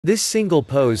This single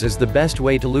pose is the best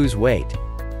way to lose weight.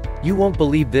 You won't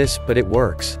believe this, but it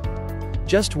works.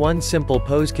 Just one simple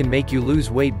pose can make you lose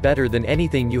weight better than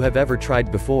anything you have ever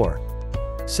tried before.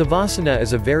 Savasana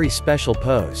is a very special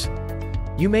pose.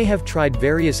 You may have tried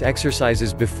various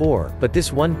exercises before, but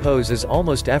this one pose is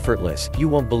almost effortless, you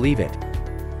won't believe it.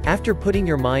 After putting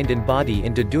your mind and body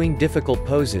into doing difficult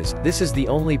poses, this is the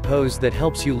only pose that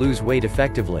helps you lose weight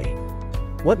effectively.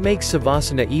 What makes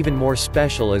Savasana even more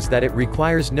special is that it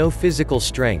requires no physical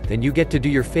strength and you get to do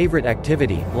your favorite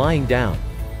activity, lying down.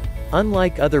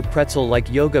 Unlike other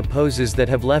pretzel-like yoga poses that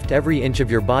have left every inch of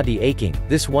your body aching,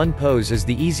 this one pose is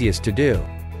the easiest to do.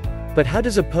 But how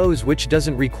does a pose which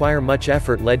doesn't require much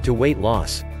effort lead to weight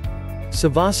loss?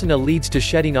 Savasana leads to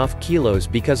shedding off kilos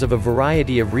because of a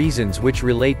variety of reasons which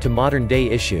relate to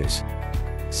modern-day issues.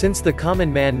 Since the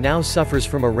common man now suffers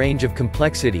from a range of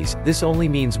complexities, this only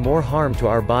means more harm to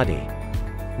our body.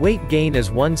 Weight gain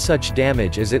is one such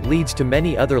damage as it leads to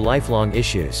many other lifelong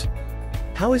issues.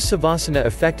 How is Savasana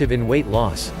effective in weight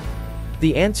loss?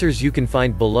 The answers you can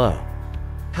find below.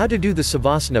 How to do the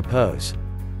Savasana pose.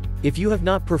 If you have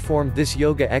not performed this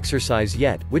yoga exercise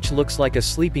yet, which looks like a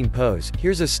sleeping pose,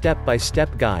 here's a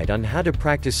step-by-step guide on how to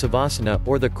practice Savasana,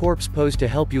 or the corpse pose, to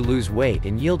help you lose weight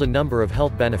and yield a number of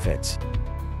health benefits.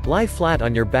 Lie flat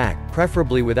on your back,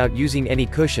 preferably without using any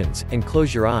cushions, and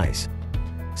close your eyes.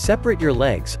 Separate your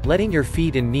legs, letting your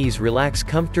feet and knees relax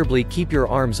comfortably. Keep your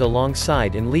arms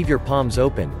alongside and leave your palms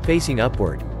open, facing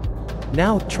upward.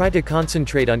 Now, try to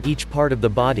concentrate on each part of the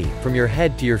body, from your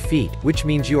head to your feet, which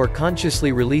means you are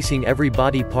consciously releasing every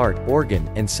body part, organ,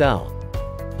 and cell.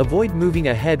 Avoid moving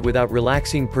ahead without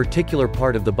relaxing particular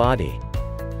part of the body.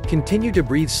 Continue to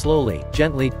breathe slowly,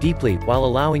 gently, deeply, while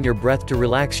allowing your breath to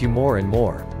relax you more and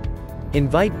more.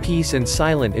 Invite peace and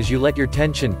silence as you let your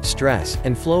tension, stress,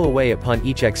 and flow away upon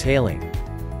each exhaling.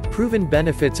 Proven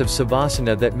benefits of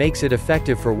Savasana that makes it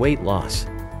effective for weight loss.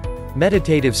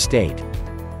 Meditative state.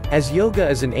 As yoga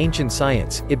is an ancient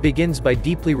science, it begins by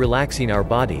deeply relaxing our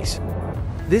bodies.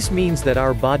 This means that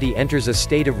our body enters a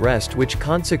state of rest, which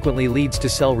consequently leads to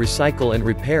cell recycle and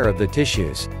repair of the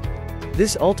tissues.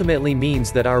 This ultimately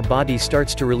means that our body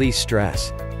starts to release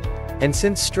stress. And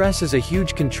since stress is a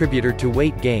huge contributor to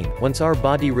weight gain, once our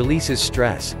body releases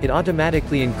stress, it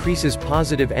automatically increases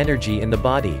positive energy in the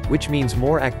body, which means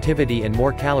more activity and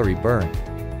more calorie burn.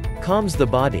 Calms the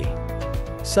body.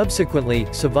 Subsequently,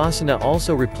 Savasana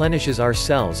also replenishes our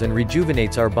cells and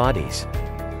rejuvenates our bodies.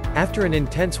 After an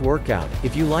intense workout,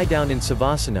 if you lie down in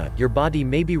Savasana, your body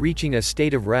may be reaching a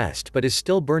state of rest but is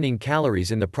still burning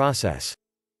calories in the process.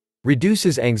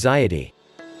 Reduces anxiety.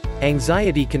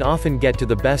 Anxiety can often get to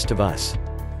the best of us.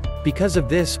 Because of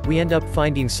this, we end up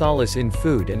finding solace in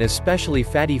food, and especially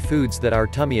fatty foods that our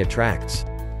tummy attracts.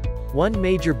 One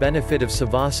major benefit of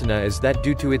Savasana is that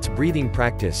due to its breathing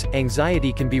practice,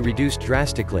 anxiety can be reduced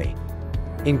drastically.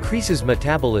 Increases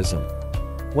metabolism.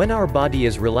 When our body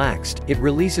is relaxed, it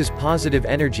releases positive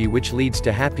energy, which leads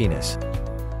to happiness.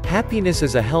 Happiness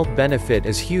as a health benefit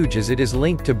is huge as it is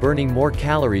linked to burning more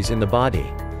calories in the body.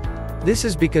 This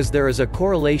is because there is a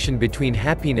correlation between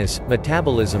happiness,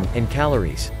 metabolism, and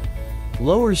calories.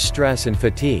 Lowers stress and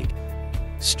fatigue.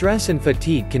 Stress and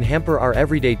fatigue can hamper our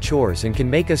everyday chores and can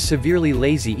make us severely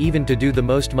lazy even to do the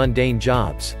most mundane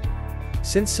jobs.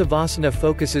 Since Savasana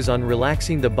focuses on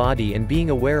relaxing the body and being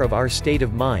aware of our state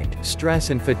of mind, stress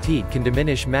and fatigue can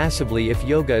diminish massively if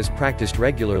yoga is practiced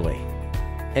regularly.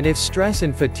 And if stress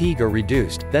and fatigue are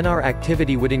reduced, then our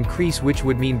activity would increase, which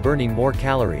would mean burning more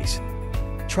calories.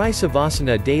 Try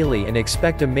Savasana daily and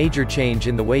expect a major change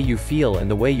in the way you feel and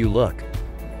the way you look.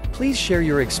 Please share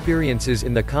your experiences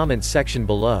in the comments section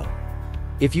below.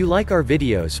 If you like our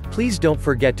videos, please don't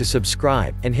forget to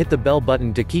subscribe, and hit the bell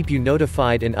button to keep you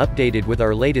notified and updated with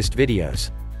our latest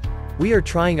videos. We are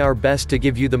trying our best to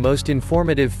give you the most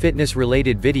informative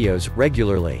fitness-related videos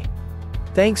regularly.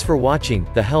 Thanks for watching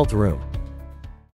The Health Room.